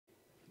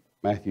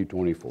Matthew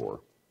 24.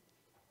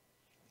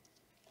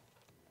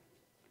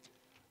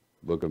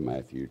 Book of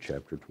Matthew,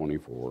 chapter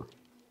 24.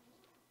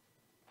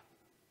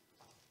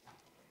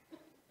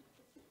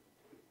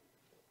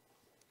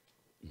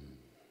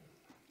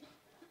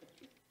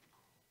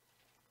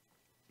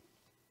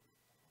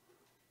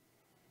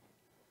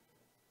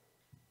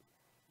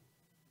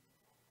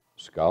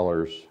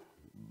 Scholars,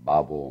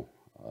 Bible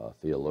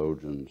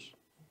theologians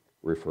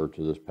refer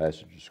to this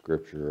passage of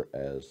Scripture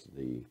as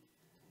the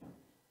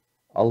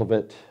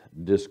Olivet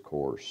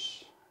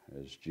Discourse,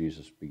 as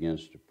Jesus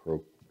begins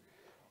to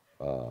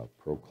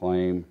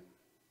proclaim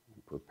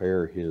and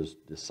prepare his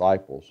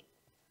disciples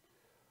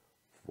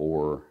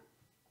for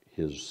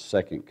his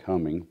second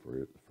coming,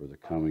 for the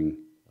coming,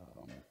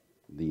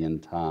 the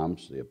end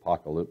times, the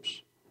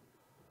apocalypse.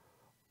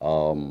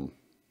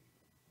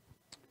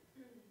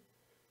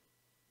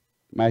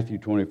 Matthew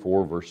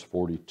 24, verse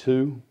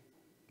 42,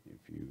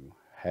 if you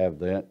have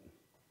that,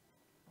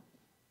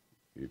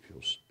 if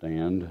you'll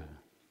stand.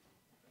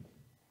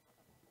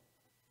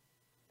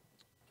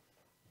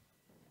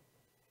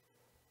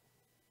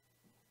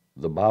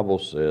 The Bible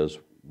says,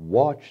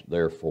 "Watch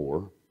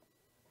therefore,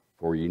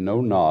 for ye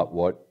know not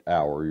what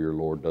hour your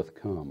Lord doth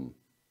come.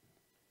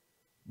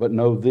 But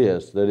know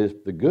this, that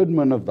if the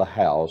goodman of the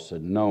house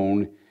had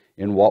known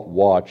in what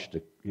watch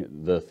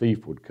the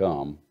thief would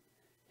come,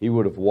 he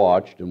would have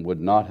watched and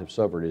would not have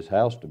suffered his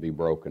house to be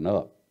broken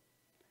up.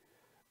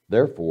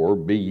 Therefore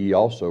be ye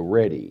also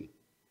ready,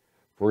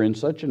 for in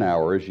such an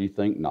hour as ye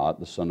think not,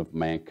 the Son of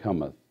Man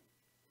cometh.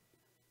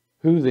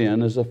 Who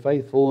then is a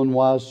faithful and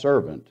wise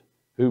servant,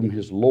 whom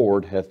his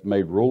Lord hath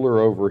made ruler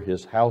over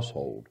his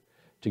household,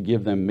 to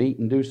give them meat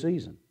in due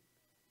season?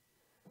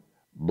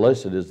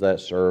 Blessed is that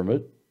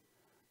servant,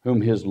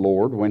 whom his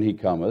Lord, when he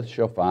cometh,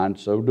 shall find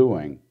so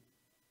doing.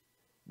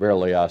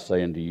 Verily I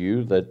say unto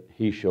you, that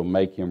he shall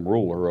make him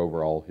ruler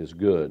over all his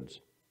goods.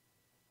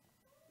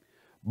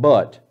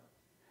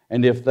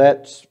 And if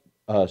that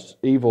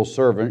evil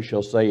servant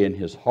shall say in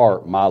his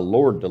heart, My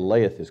Lord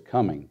delayeth his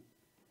coming,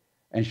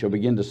 and shall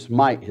begin to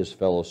smite his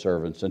fellow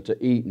servants, and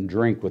to eat and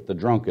drink with the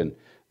drunken,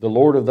 the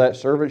Lord of that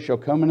servant shall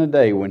come in a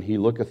day when he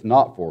looketh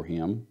not for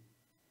him,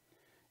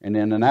 and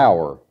in an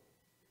hour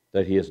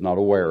that he is not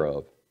aware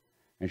of,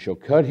 and shall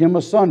cut him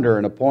asunder,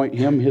 and appoint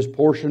him his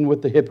portion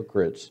with the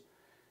hypocrites.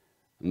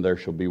 And there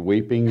shall be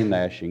weeping and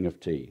gnashing of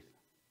teeth."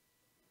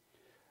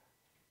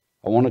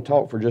 I want to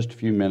talk for just a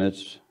few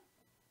minutes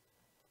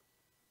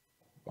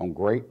on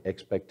great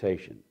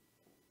expectation.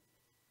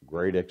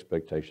 Great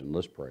expectation.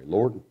 Let's pray.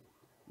 Lord,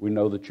 we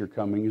know that your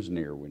coming is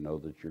near. We know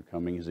that your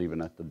coming is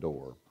even at the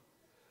door.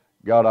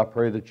 God, I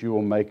pray that you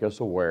will make us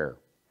aware.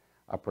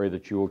 I pray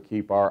that you will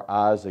keep our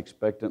eyes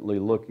expectantly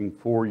looking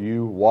for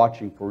you,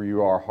 watching for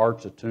you, our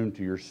hearts attuned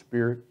to your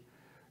Spirit.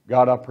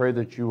 God, I pray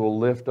that you will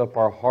lift up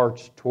our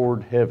hearts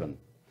toward heaven.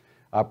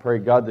 I pray,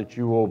 God, that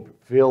you will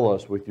fill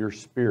us with your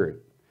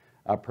Spirit.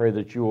 I pray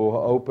that you will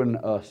open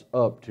us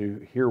up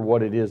to hear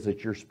what it is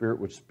that your Spirit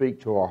would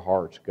speak to our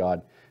hearts,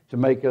 God, to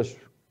make us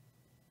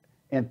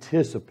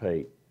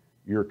anticipate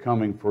your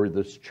coming for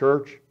this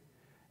church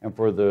and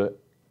for the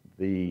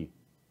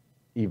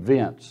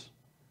events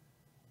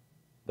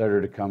that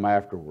are to come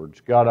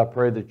afterwards. God, I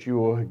pray that you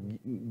will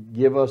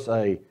give us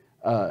a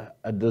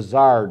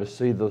desire to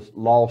see the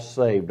lost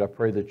saved. I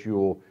pray that you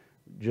will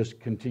just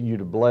continue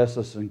to bless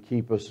us and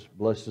keep us,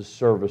 bless this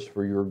service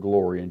for your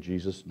glory. In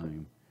Jesus'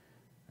 name,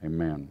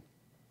 amen.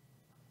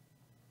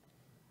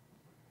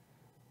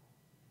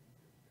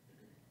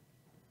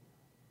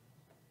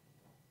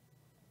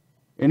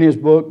 In his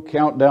book,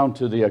 Countdown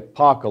to the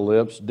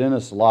Apocalypse,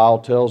 Dennis Lyle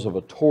tells of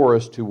a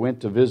tourist who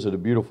went to visit a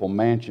beautiful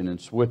mansion in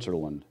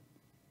Switzerland.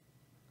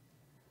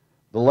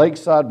 The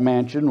lakeside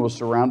mansion was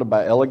surrounded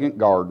by elegant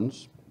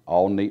gardens,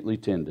 all neatly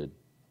tended.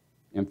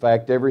 In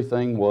fact,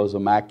 everything was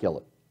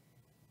immaculate.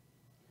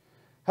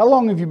 "How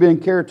long have you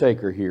been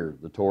caretaker here?"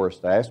 the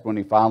tourist asked when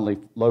he finally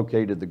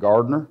located the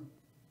gardener.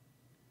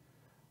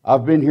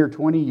 "I've been here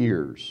 20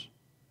 years,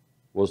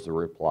 was the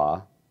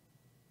reply.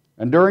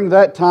 "And during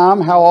that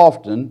time, how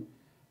often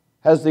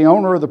has the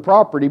owner of the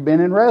property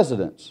been in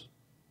residence?"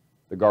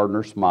 The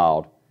gardener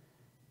smiled.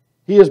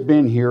 "He has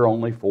been here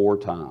only 4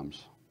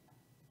 times.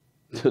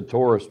 The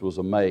tourist was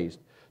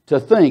amazed. "To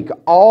think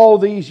all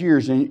these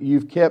years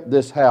you've kept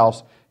this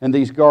house and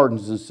these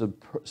gardens in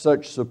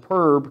such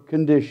superb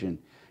condition.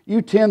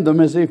 You tend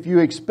them as if you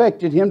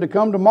expected him to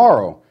come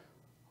tomorrow."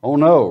 "Oh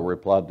no,"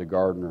 replied the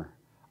gardener.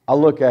 "I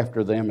look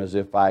after them as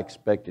if I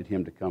expected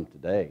him to come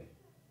today."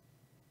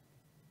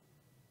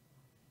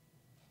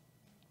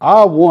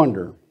 I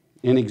wonder,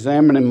 in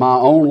examining my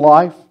own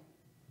life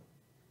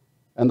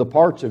and the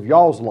parts of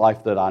y'all's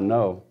life that I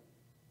know,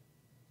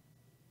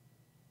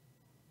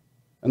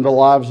 and the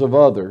lives of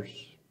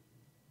others,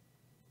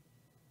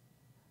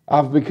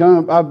 I've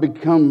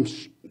become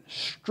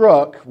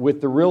struck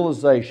with the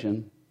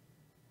realization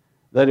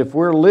that if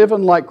we're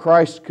living like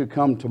Christ could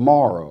come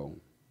tomorrow,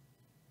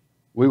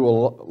 we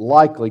will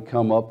likely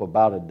come up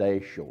about a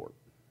day short.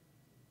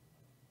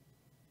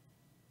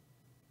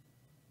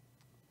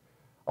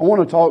 I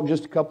want to talk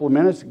just a couple of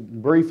minutes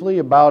briefly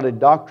about a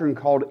doctrine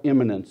called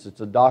imminence. It's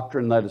a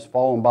doctrine that has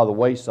fallen by the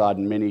wayside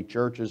in many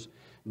churches,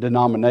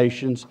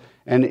 denominations,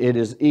 and it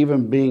is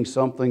even being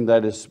something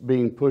that is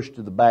being pushed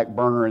to the back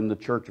burner in the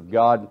Church of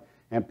God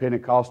and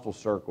Pentecostal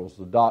circles,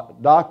 the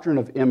doctrine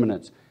of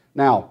imminence.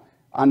 Now,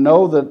 I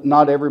know that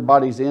not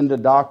everybody's into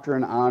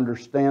doctrine. I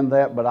understand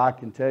that, but I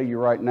can tell you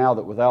right now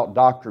that without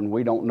doctrine,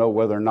 we don't know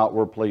whether or not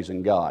we're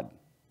pleasing God.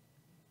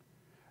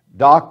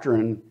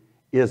 Doctrine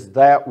is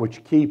that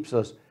which keeps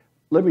us.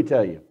 Let me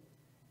tell you,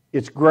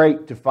 it's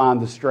great to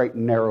find the straight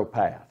and narrow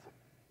path.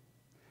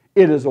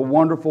 It is a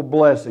wonderful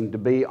blessing to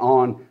be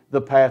on the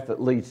path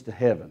that leads to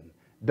heaven.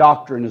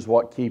 Doctrine is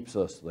what keeps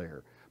us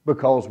there,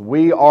 because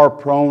we are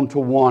prone to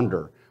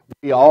wander.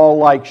 We all,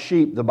 like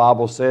sheep, the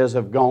Bible says,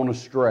 have gone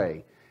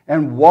astray.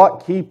 And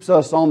what keeps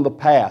us on the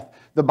path?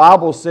 The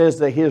Bible says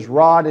that His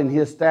rod and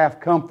His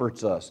staff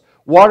comforts us.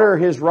 What are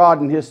His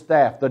rod and His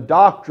staff? The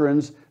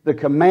doctrines, the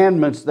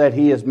commandments that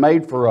He has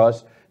made for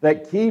us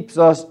that keeps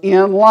us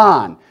in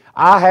line.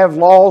 I have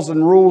laws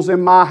and rules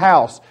in my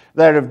house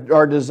that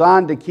are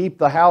designed to keep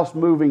the house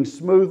moving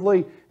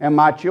smoothly, and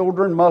my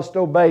children must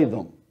obey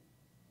them.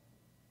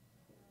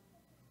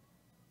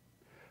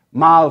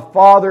 My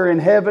Father in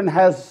heaven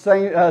has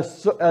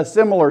a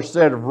similar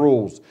set of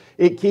rules.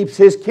 It keeps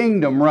His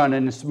kingdom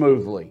running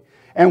smoothly.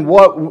 And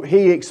what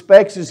He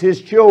expects is His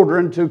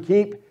children to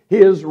keep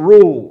His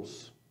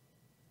rules.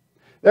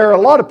 There are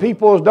a lot of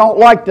people who don't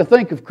like to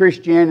think of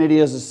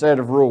Christianity as a set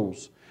of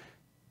rules.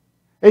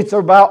 It's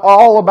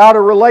all about a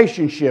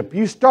relationship.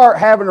 You start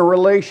having a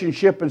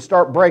relationship and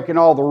start breaking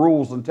all the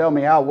rules and tell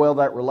me how well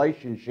that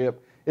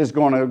relationship is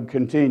going to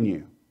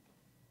continue.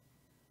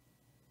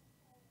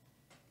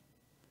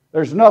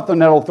 There's nothing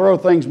that'll throw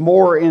things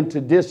more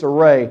into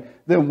disarray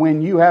than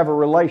when you have a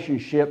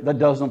relationship that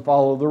doesn't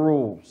follow the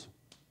rules.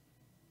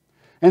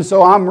 And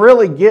so I'm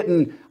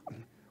really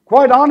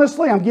quite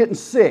honestly, I'm getting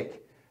sick.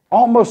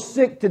 Almost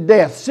sick to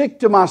death, sick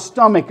to my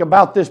stomach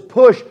about this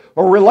push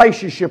or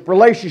relationship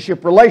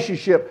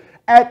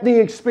at the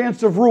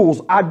expense of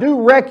rules. I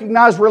do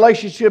recognize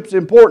relationships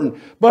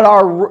important, but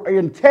our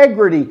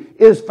integrity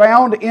is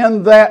found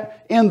in the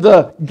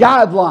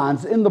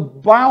guidelines, in the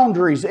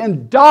boundaries,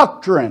 in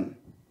doctrine.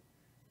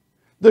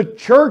 The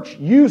church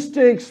used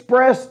to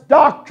express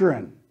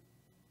doctrine.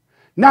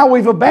 Now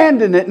we've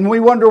abandoned it, and we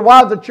wonder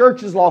why the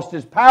church has lost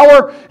its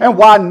power and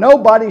why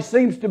nobody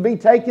seems to be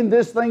taking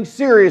this thing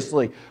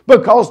seriously.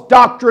 Because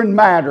doctrine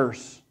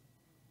matters.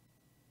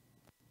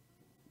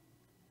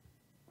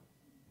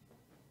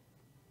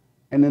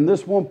 And in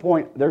this one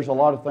point, there's a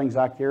lot of things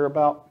I care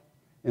about.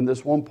 In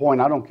this one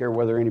point, I don't care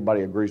whether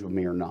anybody agrees with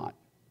me or not.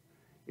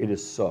 It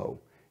is so.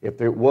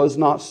 If it was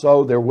not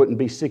so, there wouldn't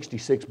be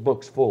 66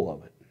 books full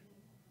of it.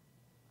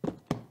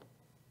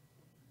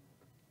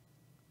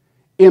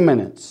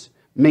 Imminence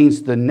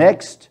means the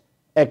next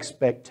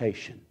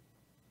expectation.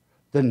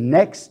 The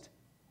next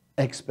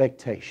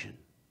expectation.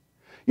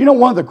 You know,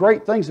 one of the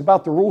great things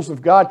about the rules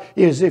of God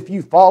is if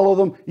you follow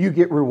them, you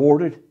get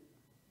rewarded.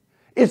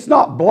 It's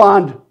not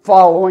blind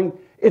following.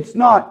 It's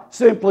not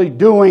simply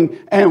doing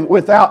and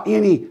without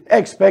any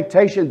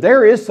expectation.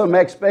 There is some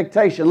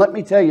expectation. Let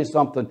me tell you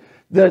something.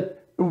 The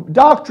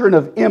doctrine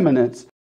of imminence